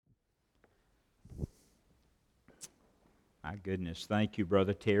My goodness, thank you,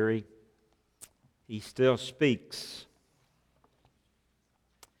 Brother Terry. He still speaks.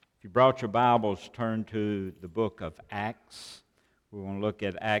 If you brought your Bibles, turn to the book of Acts. We're going to look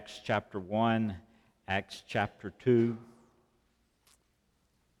at Acts chapter 1, Acts chapter 2.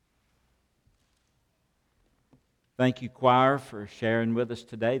 Thank you, choir, for sharing with us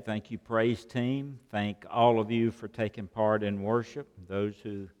today. Thank you, praise team. Thank all of you for taking part in worship. Those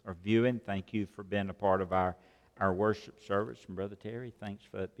who are viewing, thank you for being a part of our worship service. And Brother Terry, thanks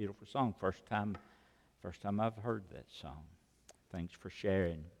for that beautiful song. First time I've heard that song. Thanks for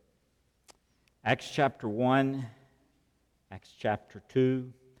sharing. Acts chapter 1, Acts chapter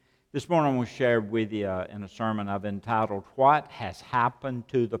 2. This morning I'm going to share with you in a sermon I've entitled, What Has Happened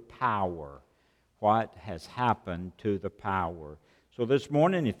to the Power? What has happened to the power? So this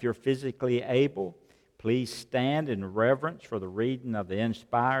morning, if you're physically able, please stand in reverence for the reading of the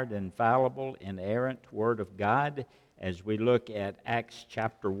inspired, infallible, inerrant Word of God as we look at Acts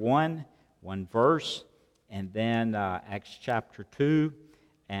chapter 1, one verse, and then Acts chapter 2,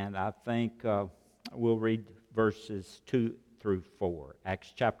 and I think we'll read verses 2 through 4.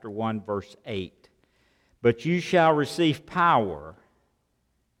 Acts chapter 1, verse 8. But you shall receive power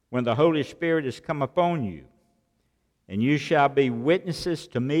when the Holy Spirit is come upon you, and you shall be witnesses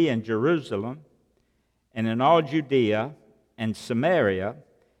to me in Jerusalem, and in all Judea and Samaria,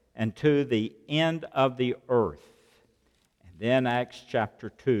 and to the end of the earth. And then Acts chapter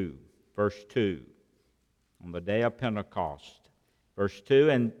 2, verse 2, on the day of Pentecost. Verse 2,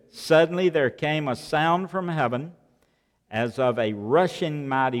 and suddenly there came a sound from heaven as of a rushing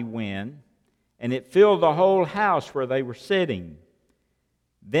mighty wind, and it filled the whole house where they were sitting.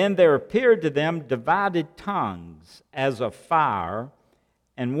 Then there appeared to them divided tongues as of fire,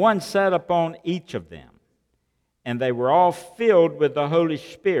 and one sat upon each of them. And they were all filled with the Holy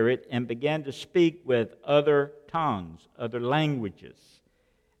Spirit and began to speak with other tongues, other languages,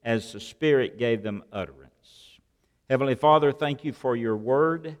 as the Spirit gave them utterance. Heavenly Father, thank you for your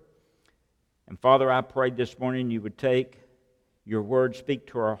word. And Father, I prayed this morning you would take your word, speak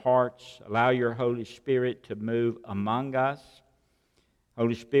to our hearts, allow your Holy Spirit to move among us.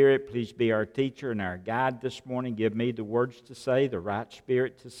 Holy Spirit, please be our teacher and our guide this morning. Give me the words to say, the right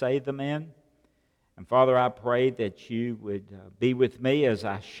spirit to say them in. And Father, I pray that you would be with me as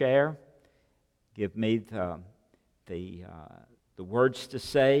I share. Give me the words to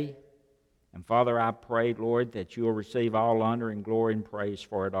say. And Father, I pray, Lord, that you will receive all honor and glory and praise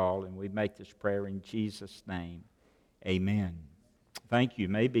for it all. And we make this prayer in Jesus' name. Amen. Thank you. You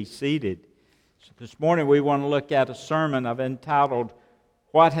may be seated. So this morning we want to look at a sermon I've entitled,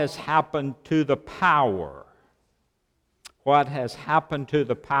 What Has Happened to the Power? What has happened to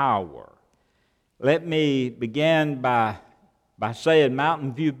the power? Let me begin by saying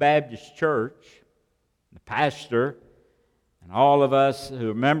Mountain View Baptist Church, the pastor, and all of us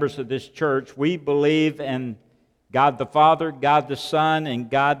who are members of this church, we believe in God the Father, God the Son, and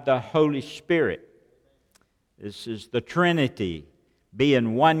God the Holy Spirit. This is the Trinity,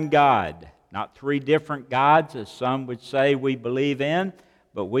 being one God, not three different gods, as some would say we believe in,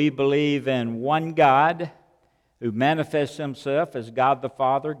 but we believe in one God who manifests himself as God the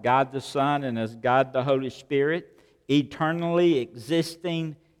Father, God the Son, and as God the Holy Spirit, eternally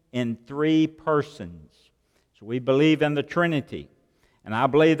existing in three persons. So we believe in the Trinity. And I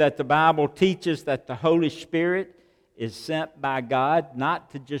believe that the Bible teaches that the Holy Spirit is sent by God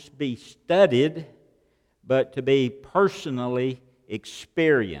not to just be studied, but to be personally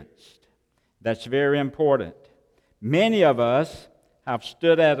experienced. That's very important. Many of us have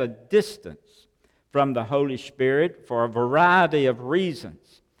stood at a distance from the Holy Spirit for a variety of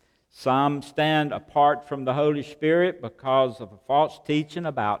reasons. Some stand apart from the Holy Spirit because of a false teaching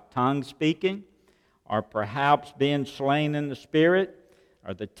about tongue speaking, or perhaps being slain in the Spirit,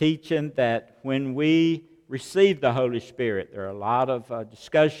 or the teaching that when we receive the Holy Spirit, there are a lot of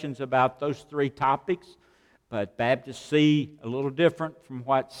discussions about those three topics, but Baptists see a little different from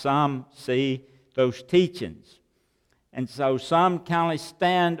what some see those teachings. And so some kind of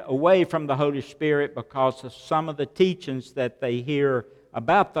stand away from the Holy Spirit because of some of the teachings that they hear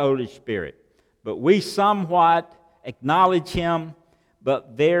about the Holy Spirit. But we somewhat acknowledge Him, but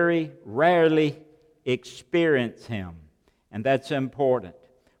very rarely experience Him. And that's important.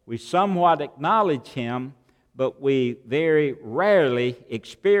 We somewhat acknowledge Him, but we very rarely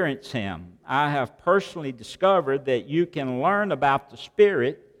experience Him. I have personally discovered that you can learn about the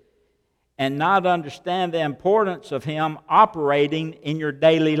Spirit and not understand the importance of Him operating in your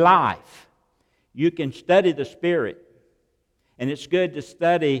daily life. You can study the Spirit, and it's good to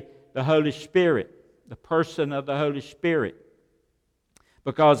study the Holy Spirit, the person of the Holy Spirit.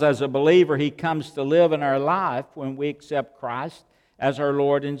 Because as a believer, He comes to live in our life when we accept Christ as our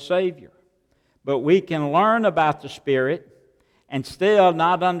Lord and Savior. But we can learn about the Spirit and still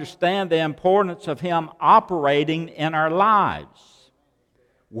not understand the importance of Him operating in our lives,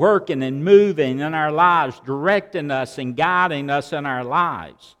 working and moving in our lives, directing us and guiding us in our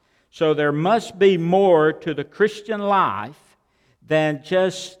lives. So there must be more to the Christian life than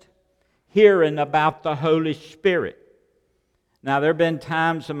just hearing about the Holy Spirit. Now, there have been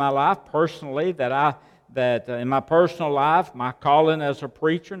times in my life personally that in my personal life, my calling as a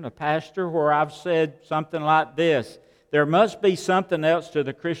preacher and a pastor, where I've said something like this: there must be something else to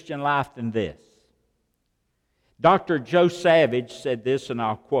the Christian life than this. Dr. Joe Savage said this, and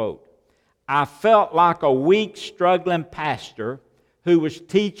I'll quote, "I felt like a weak, struggling pastor who was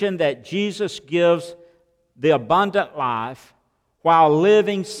teaching that Jesus gives the abundant life while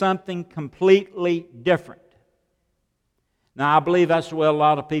living something completely different." Now, I believe that's the way a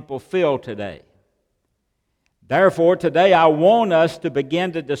lot of people feel today. Therefore, today I want us to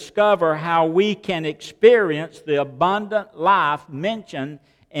begin to discover how we can experience the abundant life mentioned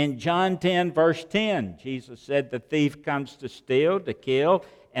in John 10, verse 10. Jesus said, "The thief comes to steal, to kill,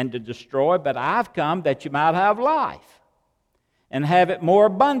 and to destroy, but I've come that you might have life and have it more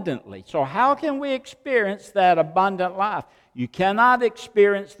abundantly." So how can we experience that abundant life? You cannot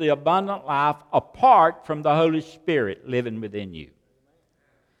experience the abundant life apart from the Holy Spirit living within you.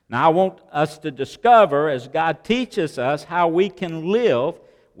 Now, I want us to discover, as God teaches us, how we can live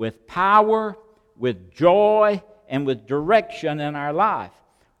with power, with joy, and with direction in our life.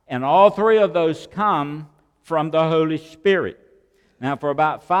 And all three of those come from the Holy Spirit. Now, for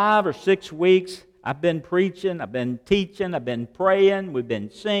about 5 or 6 weeks, I've been preaching, I've been teaching, I've been praying, we've been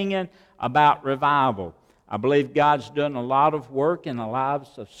singing about revival. I believe God's done a lot of work in the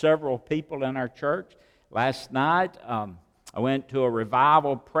lives of several people in our church. Last night, I went to a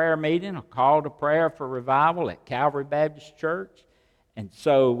revival prayer meeting, a call to prayer for revival at Calvary Baptist Church. And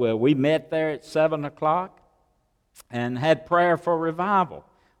so we met there at 7 o'clock and had prayer for revival.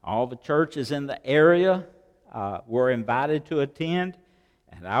 All the churches in the area were invited to attend,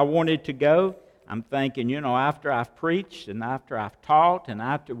 and I wanted to go. I'm thinking, after I've preached and after I've taught and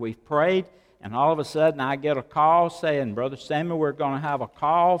after we've prayed, and all of a sudden I get a call saying, "Brother Samuel, we're going to have a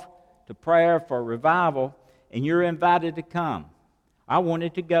call to prayer for revival, and you're invited to come." I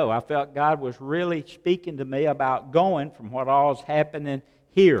wanted to go. I felt God was really speaking to me about going from what all is happening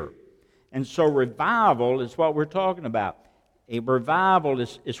here. And so revival is what we're talking about. A revival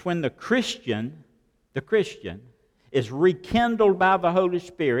is when the Christian is rekindled by the Holy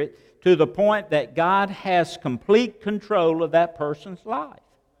Spirit to the point that God has complete control of that person's life.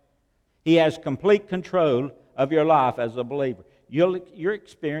 He has complete control of your life as a believer. You're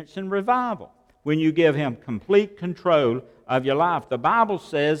experiencing revival when you give Him complete control of your life. The Bible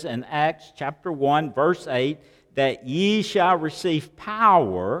says in Acts chapter 1, verse 8, that ye shall receive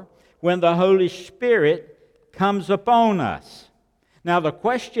power when the Holy Spirit comes upon us. Now the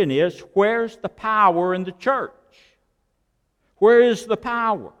question is, where's the power in the church? Where is the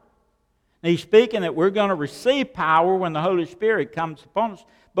power? Now, He's speaking that we're going to receive power when the Holy Spirit comes upon us,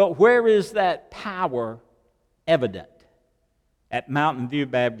 but where is that power evident? At Mountain View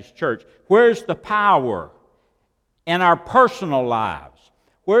Baptist Church. Where's the power in our personal lives?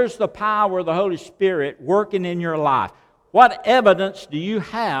 Where's the power of the Holy Spirit working in your life? What evidence do you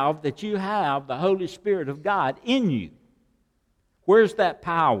have that you have the Holy Spirit of God in you? Where's that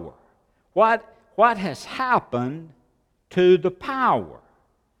power? What has happened to the power?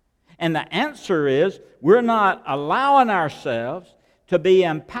 And the answer is, we're not allowing ourselves to be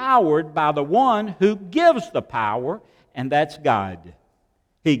empowered by the one who gives the power, and that's God.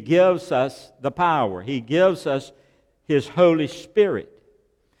 He gives us the power. He gives us His Holy Spirit.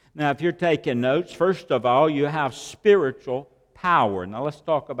 Now, if you're taking notes, first of all, you have spiritual power. Now, let's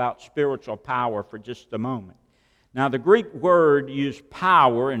talk about spiritual power for just a moment. Now, the Greek word used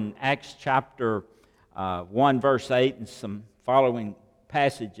power in Acts chapter 1, verse 8, and some following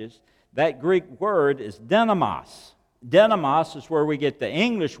passages. That Greek word is dynamos. Dynamos is where we get the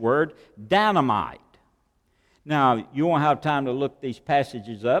English word dynamite. Now, you won't have time to look these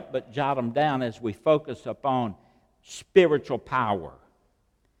passages up, but jot them down as we focus upon spiritual power,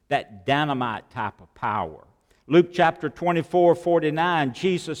 that dynamite type of power. Luke chapter 24, 49,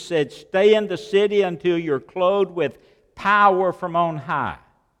 Jesus said, "Stay in the city until you're clothed with power from on high."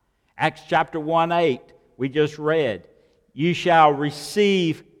 Acts chapter 1, 8, we just read, "You shall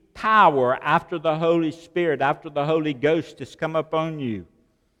receive power after the Holy Spirit, after the Holy Ghost has come upon you."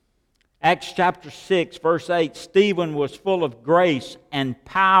 Acts chapter 6, verse 8, "Stephen was full of grace and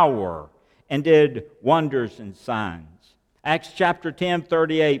power and did wonders and signs." Acts chapter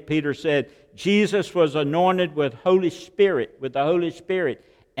 10:38, Peter said, Jesus was anointed with the Holy Spirit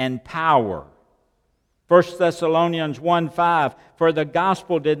and power. 1 Thessalonians 1:5, for the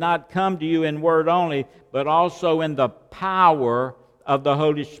gospel did not come to you in word only, but also in the power of the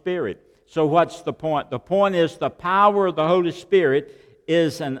Holy Spirit. So what's the point? The point is the power of the Holy Spirit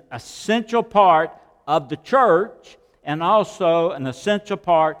is an essential part of the church and also an essential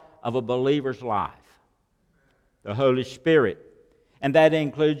part of a believer's life. The Holy Spirit. And that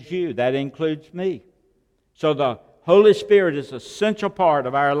includes you. That includes me. So the Holy Spirit is an essential part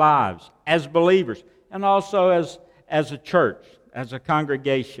of our lives as believers and also as a church, as a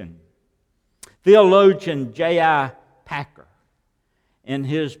congregation. Theologian J.I. Packer, in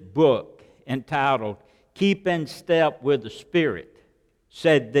his book entitled Keep in Step with the Spirit,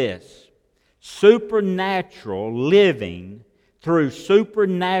 said this: supernatural living through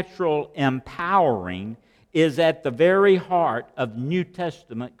supernatural empowering is at the very heart of New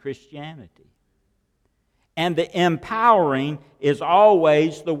Testament Christianity. And the empowering is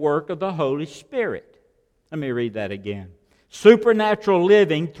always the work of the Holy Spirit. Let me read that again. Supernatural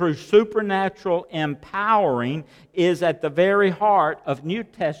living through supernatural empowering is at the very heart of New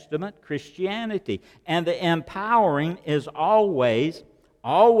Testament Christianity. And the empowering is always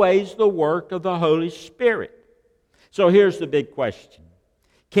the work of the Holy Spirit. So here's the big question.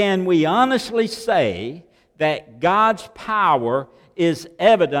 Can we honestly say that God's power is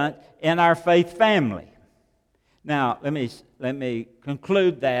evident in our faith family? Now, let me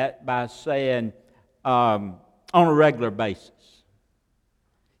conclude that by saying on a regular basis.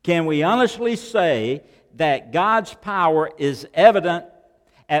 Can we honestly say that God's power is evident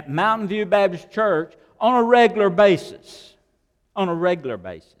at Mountain View Baptist Church on a regular basis? On a regular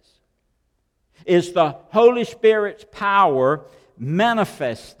basis. Is the Holy Spirit's power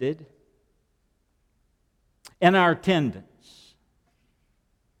manifested in our attendance?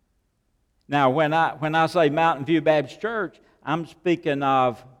 Now, when I say Mountain View Baptist Church, I'm speaking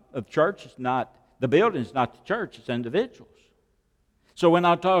of churches, not the buildings, not the church, it's individuals. So when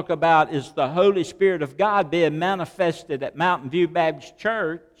I talk about is the Holy Spirit of God being manifested at Mountain View Baptist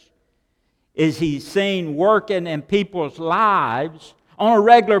Church, is He seen working in people's lives on a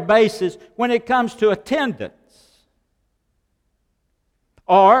regular basis when it comes to attendance?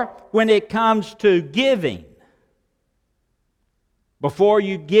 Or when it comes to giving? Before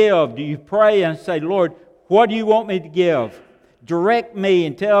you give, do you pray and say, Lord, what do you want me to give? Direct me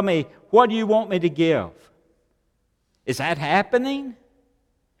and tell me, what do you want me to give? Is that happening?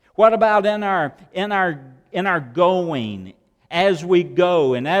 What about in our going, as we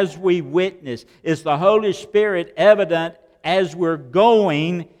go and as we witness? Is the Holy Spirit evident as we're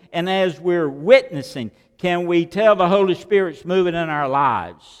going and as we're witnessing? Can we tell the Holy Spirit's moving in our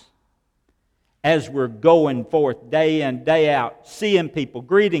lives as we're going forth day in, day out, seeing people,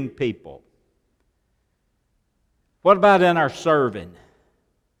 greeting people? What about in our serving?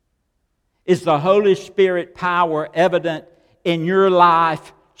 Is the Holy Spirit power evident in your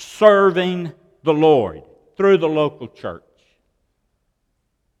life serving the Lord through the local church?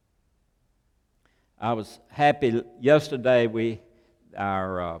 I was happy yesterday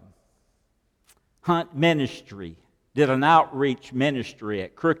our Hunt Ministry did an outreach ministry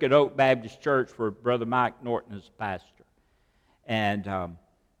at Crooked Oak Baptist Church where Brother Mike Norton is pastor. And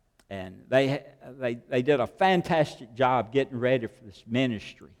they did a fantastic job getting ready for this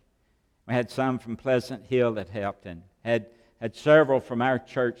ministry. We had some from Pleasant Hill that helped, and had several from our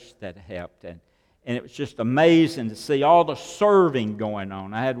church that helped. And it was just amazing to see all the serving going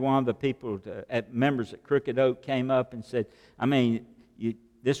on. I had one of the people, members at Crooked Oak, came up and said,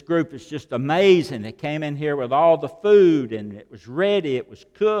 this group is just amazing. They came in here with all the food, and it was ready, it was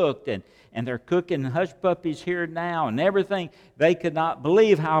cooked, and they're cooking hush puppies here now and everything. They could not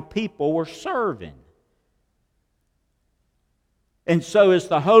believe how people were serving. And so is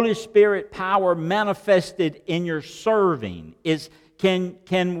the Holy Spirit power manifested in your serving? Can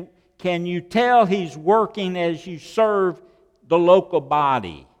you tell He's working as you serve the local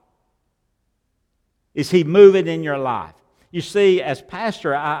body? Is He moving in your life? You see, as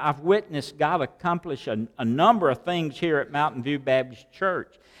pastor, I've witnessed God accomplish a number of things here at Mountain View Baptist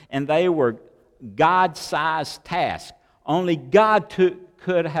Church, and they were God-sized tasks. Only God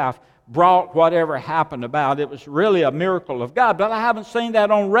could have brought whatever happened about. It was really a miracle of God, but I haven't seen that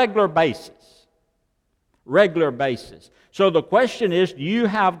on regular basis. Regular basis. So the question is, do you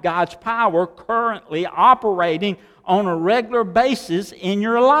have God's power currently operating on a regular basis in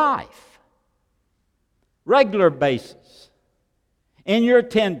your life? Regular basis. In your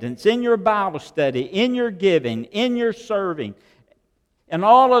attendance, in your Bible study, in your giving, in your serving, and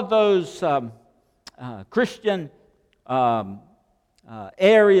all of those Christian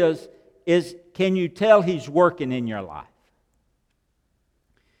areas is, can you tell He's working in your life?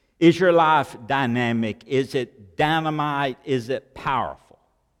 Is your life dynamic? Is it dynamite? Is it powerful?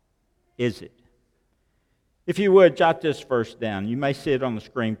 Is it? If you would, jot this verse down. You may see it on the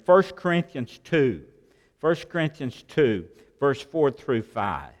screen. 1 Corinthians 2. 1 Corinthians 2, verse 4 through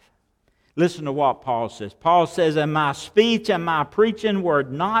 5. Listen to what Paul says. Paul says, "And my speech and my preaching were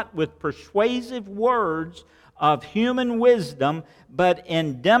not with persuasive words of human wisdom, but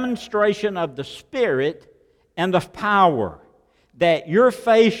in demonstration of the Spirit and of power, that your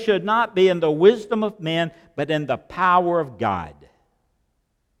faith should not be in the wisdom of men, but in the power of God."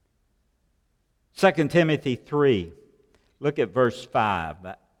 2 Timothy 3, look at verse 5.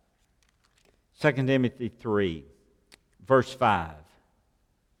 2 Timothy 3, verse 5.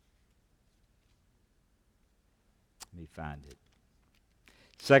 Let me find it.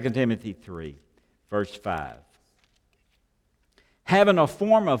 2 Timothy 3, verse 5. Having a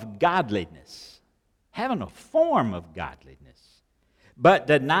form of godliness, but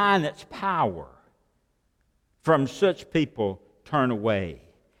denying its power, from such people turn away.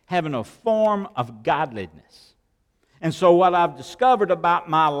 Having a form of godliness. And so what I've discovered about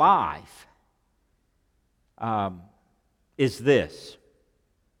my life is this.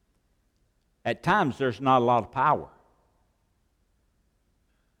 At times there's not a lot of power.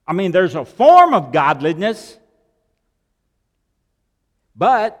 I mean, there's a form of godliness,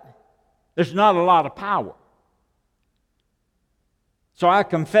 but there's not a lot of power. So I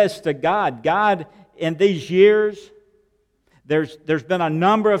confess to God, in these years, there's been a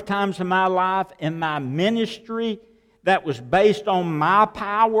number of times in my life, in my ministry, that was based on my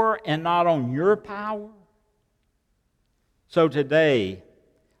power and not on your power. So today,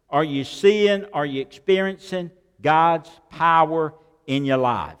 are you experiencing God's power in your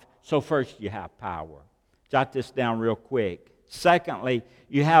life? So first, you have power. Jot this down real quick. Secondly,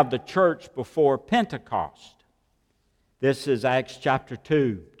 you have the church before Pentecost. This is Acts chapter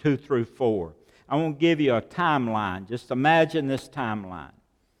 2, 2 through 4. I won't give you a timeline. Just imagine this timeline.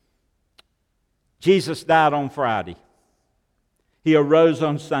 Jesus died on Friday. He arose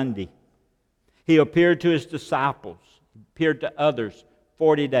on Sunday. He appeared to His disciples. He appeared to others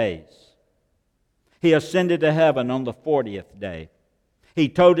 40 days. He ascended to heaven on the 40th day. He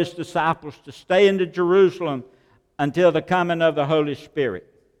told His disciples to stay in Jerusalem until the coming of the Holy Spirit.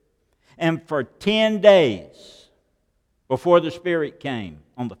 And for 10 days before the Spirit came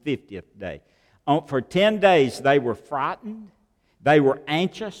on the 50th day, for 10 days they were frightened, they were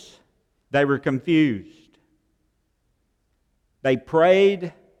anxious, they were confused. They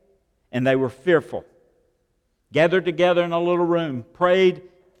prayed and they were fearful. Gathered together in a little room, prayed,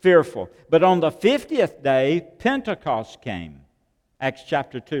 fearful. But on the 50th day, Pentecost came. Acts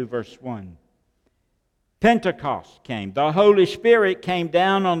chapter 2, verse 1. Pentecost came. The Holy Spirit came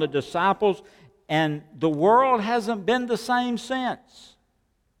down on the disciples, and the world hasn't been the same since.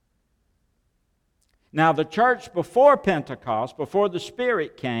 Now, the church before Pentecost, before the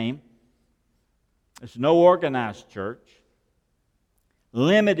Spirit came, there's no organized church,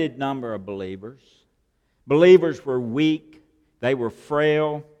 limited number of believers. Believers were weak, they were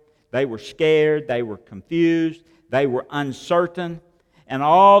frail, they were scared, they were confused, they were uncertain, and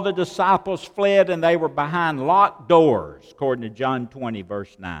all the disciples fled and they were behind locked doors, according to John 20,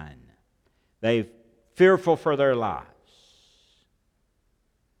 verse 9. They fearful for their lives.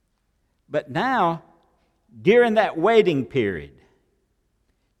 But now, during that waiting period,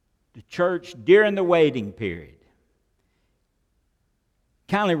 the church during the waiting period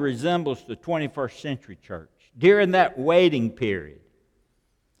kind of resembles the 21st century church. During that waiting period,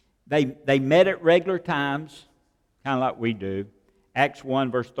 they met at regular times, kind of like we do. Acts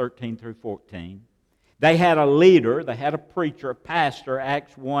 1, verse 13 through 14. They had a leader, they had a preacher, a pastor,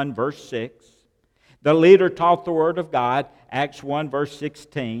 Acts 1, verse 6. The leader taught the Word of God, Acts 1, verse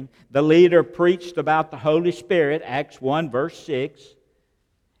 16. The leader preached about the Holy Spirit, Acts 1, verse 6.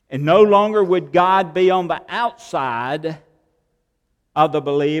 And no longer would God be on the outside of the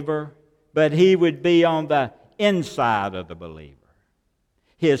believer, but He would be on the inside of the believer.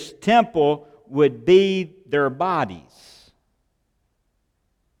 His temple would be their bodies.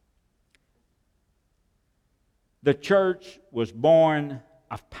 The church was born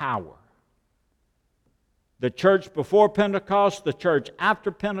of power. The church before Pentecost, the church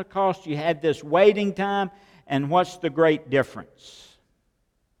after Pentecost, you had this waiting time, and what's the great difference?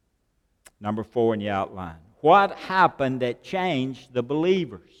 Number 4 in your outline. What happened that changed the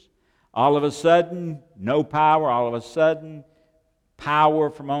believers? All of a sudden, no power. All of a sudden, power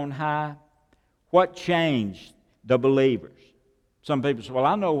from on high. What changed the believers? Some people say, well,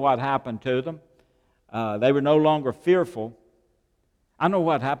 I know what happened to them. They were no longer fearful. I know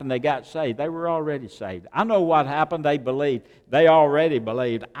what happened. They got saved. They were already saved. I know what happened. They believed. They already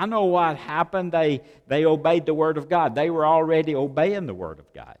believed. I know what happened. They obeyed the Word of God. They were already obeying the Word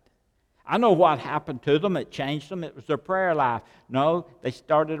of God. I know what happened to them. It changed them. It was their prayer life. No, they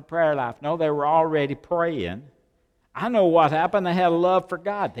started a prayer life. No, they were already praying. I know what happened. They had a love for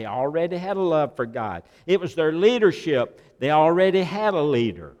God. They already had a love for God. It was their leadership. They already had a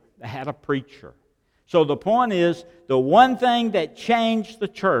leader. They had a preacher. So the point is, the one thing that changed the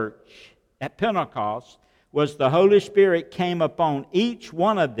church at Pentecost was the Holy Spirit came upon each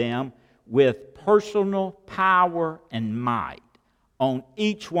one of them with personal power and might on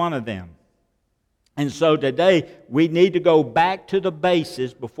each one of them. And so today, we need to go back to the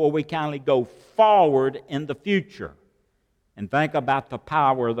basis before we kindly go forward in the future and think about the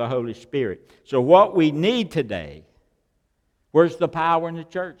power of the Holy Spirit. So what we need today, where's the power in the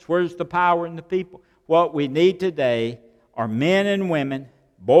church? Where's the power in the people? What we need today are men and women,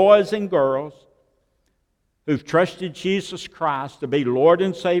 boys and girls, who've trusted Jesus Christ to be Lord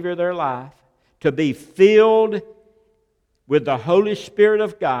and Savior of their life, to be filled with the Holy Spirit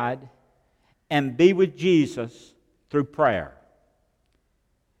of God, and be with Jesus through prayer.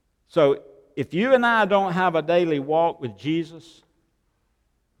 So, if you and I don't have a daily walk with Jesus,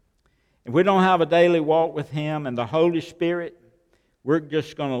 if we don't have a daily walk with Him and the Holy Spirit, we're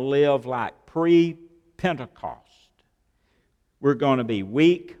just going to live like pre-Pentecost. We're going to be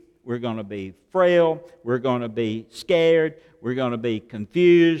weak. We're going to be frail. We're going to be scared. We're going to be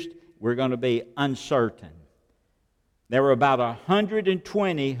confused. We're going to be uncertain. There were about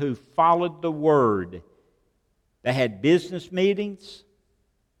 120 who followed the Word. They had business meetings.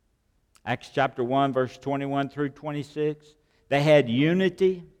 Acts chapter 1, verse 21 through 26. They had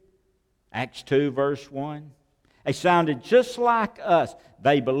unity. Acts 2, verse 1. They sounded just like us.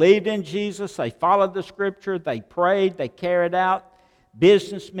 They believed in Jesus. They followed the Scripture. They prayed. They carried out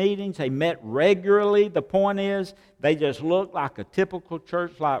business meetings. They met regularly. The point is, they just looked like a typical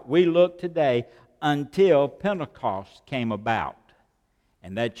church like we look today until Pentecost came about.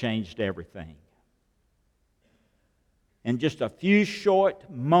 And that changed everything. In just a few short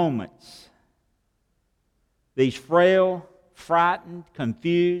moments, these frail, frightened,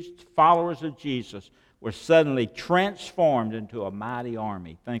 confused followers of Jesus were suddenly transformed into a mighty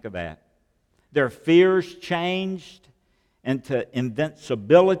army. Think of that. Their fears changed into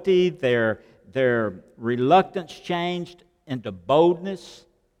invincibility. Their reluctance changed into boldness.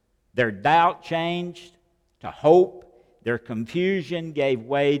 Their doubt changed to hope. Their confusion gave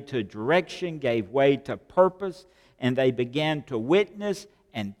way to direction, gave way to purpose, and they began to witness,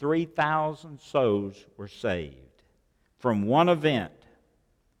 and 3,000 souls were saved from one event.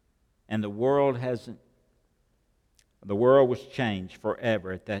 And the world was changed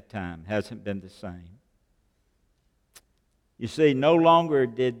forever at that time. Hasn't been the same. You see, no longer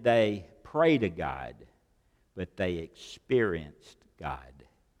did they pray to God, but they experienced God.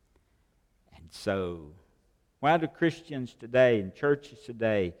 And so, why do Christians today and churches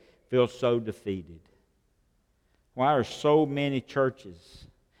today feel so defeated? Why are so many churches,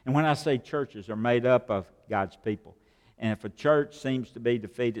 and when I say churches, are made up of God's people. And if a church seems to be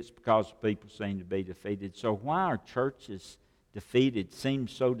defeated, it's because people seem to be defeated. So why are churches defeated, seem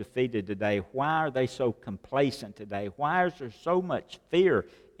so defeated today? Why are they so complacent today? Why is there so much fear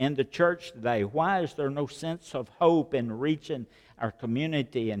in the church today? Why is there no sense of hope in reaching our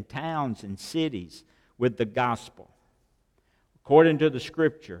community and towns and cities with the gospel? According to the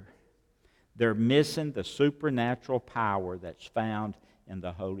Scripture, they're missing the supernatural power that's found in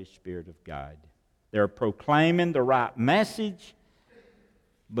the Holy Spirit of God. They're proclaiming the right message,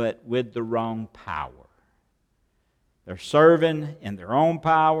 but with the wrong power. They're serving in their own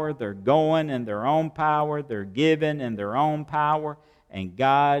power. They're going in their own power. They're giving in their own power. And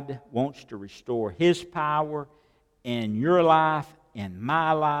God wants to restore His power in your life, in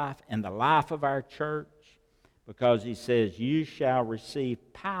my life, in the life of our church. Because He says, you shall receive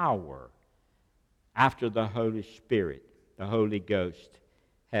power after the Holy Spirit, the Holy Ghost,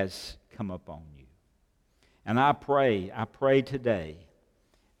 has come upon you. And I pray today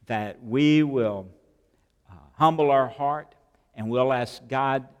that we will humble our heart and we'll ask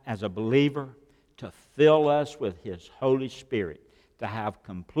God as a believer to fill us with His Holy Spirit, to have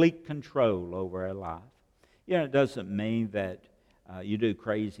complete control over our life. You know, it doesn't mean that you do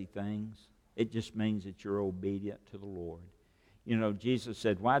crazy things. It just means that you're obedient to the Lord. You know, Jesus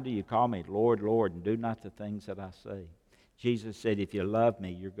said, why do you call me Lord, Lord, and do not the things that I say? Jesus said, if you love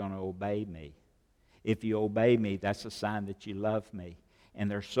me, you're going to obey me. If you obey me, that's a sign that you love me. And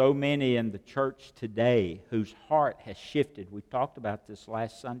there's so many in the church today whose heart has shifted. We talked about this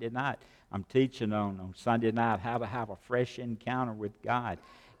last Sunday night. I'm teaching on Sunday night how to have a fresh encounter with God.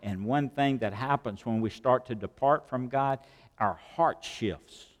 And one thing that happens when we start to depart from God, our heart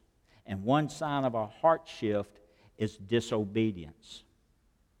shifts. And one sign of a heart shift is disobedience.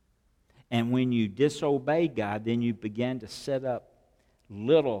 And when you disobey God, then you begin to set up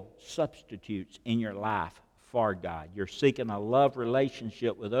little substitutes in your life for God. You're seeking a love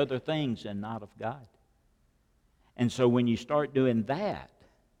relationship with other things and not of God. And so when you start doing that,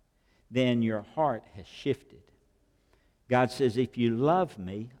 then your heart has shifted. God says, if you love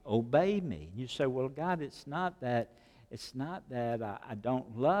me, obey me. You say, well, God, it's not that I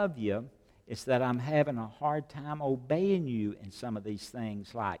don't love you. It's that I'm having a hard time obeying you in some of these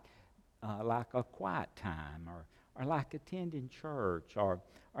things, like a quiet time, or like attending church, or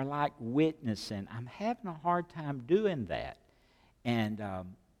like witnessing. I'm having a hard time doing that. And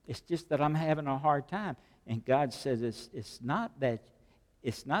it's just that I'm having a hard time. And God says, it's not that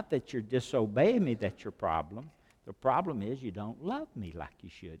you're disobeying me that's your problem. The problem is you don't love me like you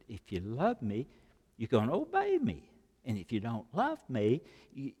should. If you love me, you're going to obey me. And if you don't love me,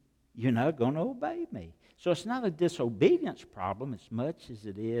 you're not going to obey me. So it's not a disobedience problem as much as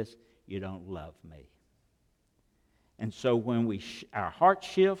it is you don't love me. And so when our heart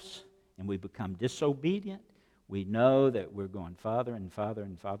shifts and we become disobedient, we know that we're going farther and farther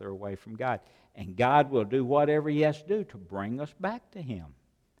and farther away from God. And God will do whatever He has to do to bring us back to Him.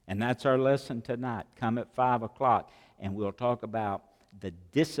 And that's our lesson tonight. Come at 5 o'clock and we'll talk about the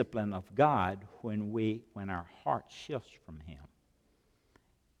discipline of God when our heart shifts from Him.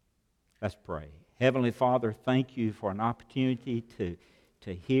 Let's pray. Heavenly Father, thank you for an opportunity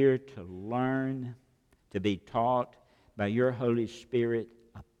to hear, to learn, to be taught by your Holy Spirit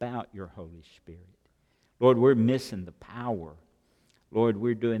about your Holy Spirit. Lord, we're missing the power. Lord,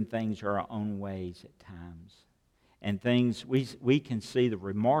 we're doing things our own ways at times. And things we can see the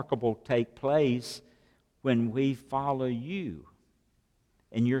remarkable take place when we follow you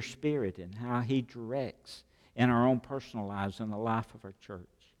and your Spirit and how He directs in our own personal lives and the life of our church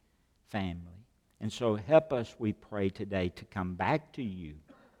family. And so help us, we pray today, to come back to you,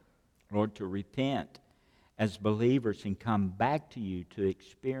 Lord, to repent as believers and come back to you to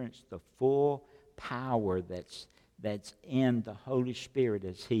experience the full power that's in the Holy Spirit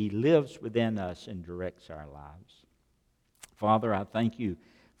as He lives within us and directs our lives. Father, I thank you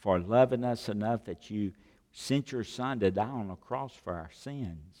for loving us enough that you sent your Son to die on a cross for our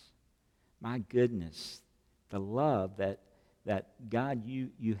sins. My goodness, the love that God,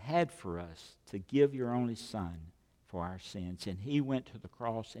 you had for us to give your only Son for our sins. And He went to the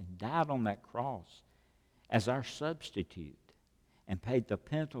cross and died on that cross as our substitute and paid the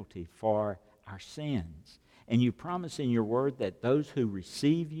penalty for our sins. And you promise in your word that those who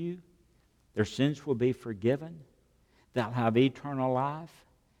receive you, their sins will be forgiven, they'll have eternal life,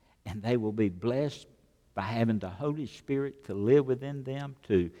 and they will be blessed by having the Holy Spirit to live within them,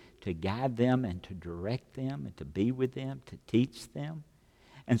 to guide them and to direct them and to be with them, to teach them.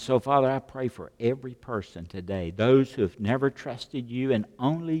 And so, Father, I pray for every person today, those who have never trusted you and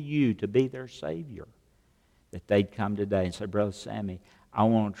only you to be their Savior, that they'd come today and say, Brother Sammy, I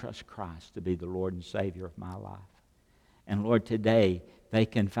want to trust Christ to be the Lord and Savior of my life. And Lord, today they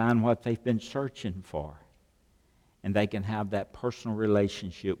can find what they've been searching for. And they can have that personal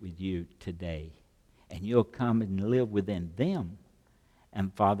relationship with you today. And you'll come and live within them.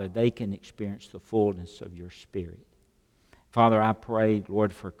 And Father, they can experience the fullness of your Spirit. Father, I pray,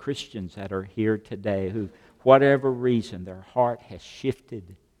 Lord, for Christians that are here today who, whatever reason, their heart has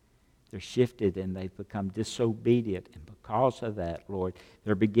shifted. They're shifted and they've become disobedient. And because of that, Lord,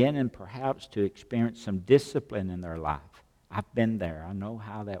 they're beginning perhaps to experience some discipline in their life. I've been there. I know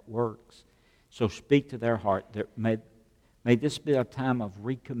how that works. So speak to their heart. May this be a time of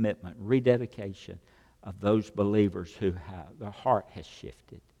recommitment, rededication of those believers who their heart has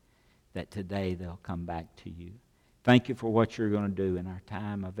shifted, that today they'll come back to you. Thank you for what you're going to do in our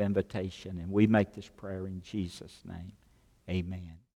time of invitation. And we make this prayer in Jesus' name. Amen.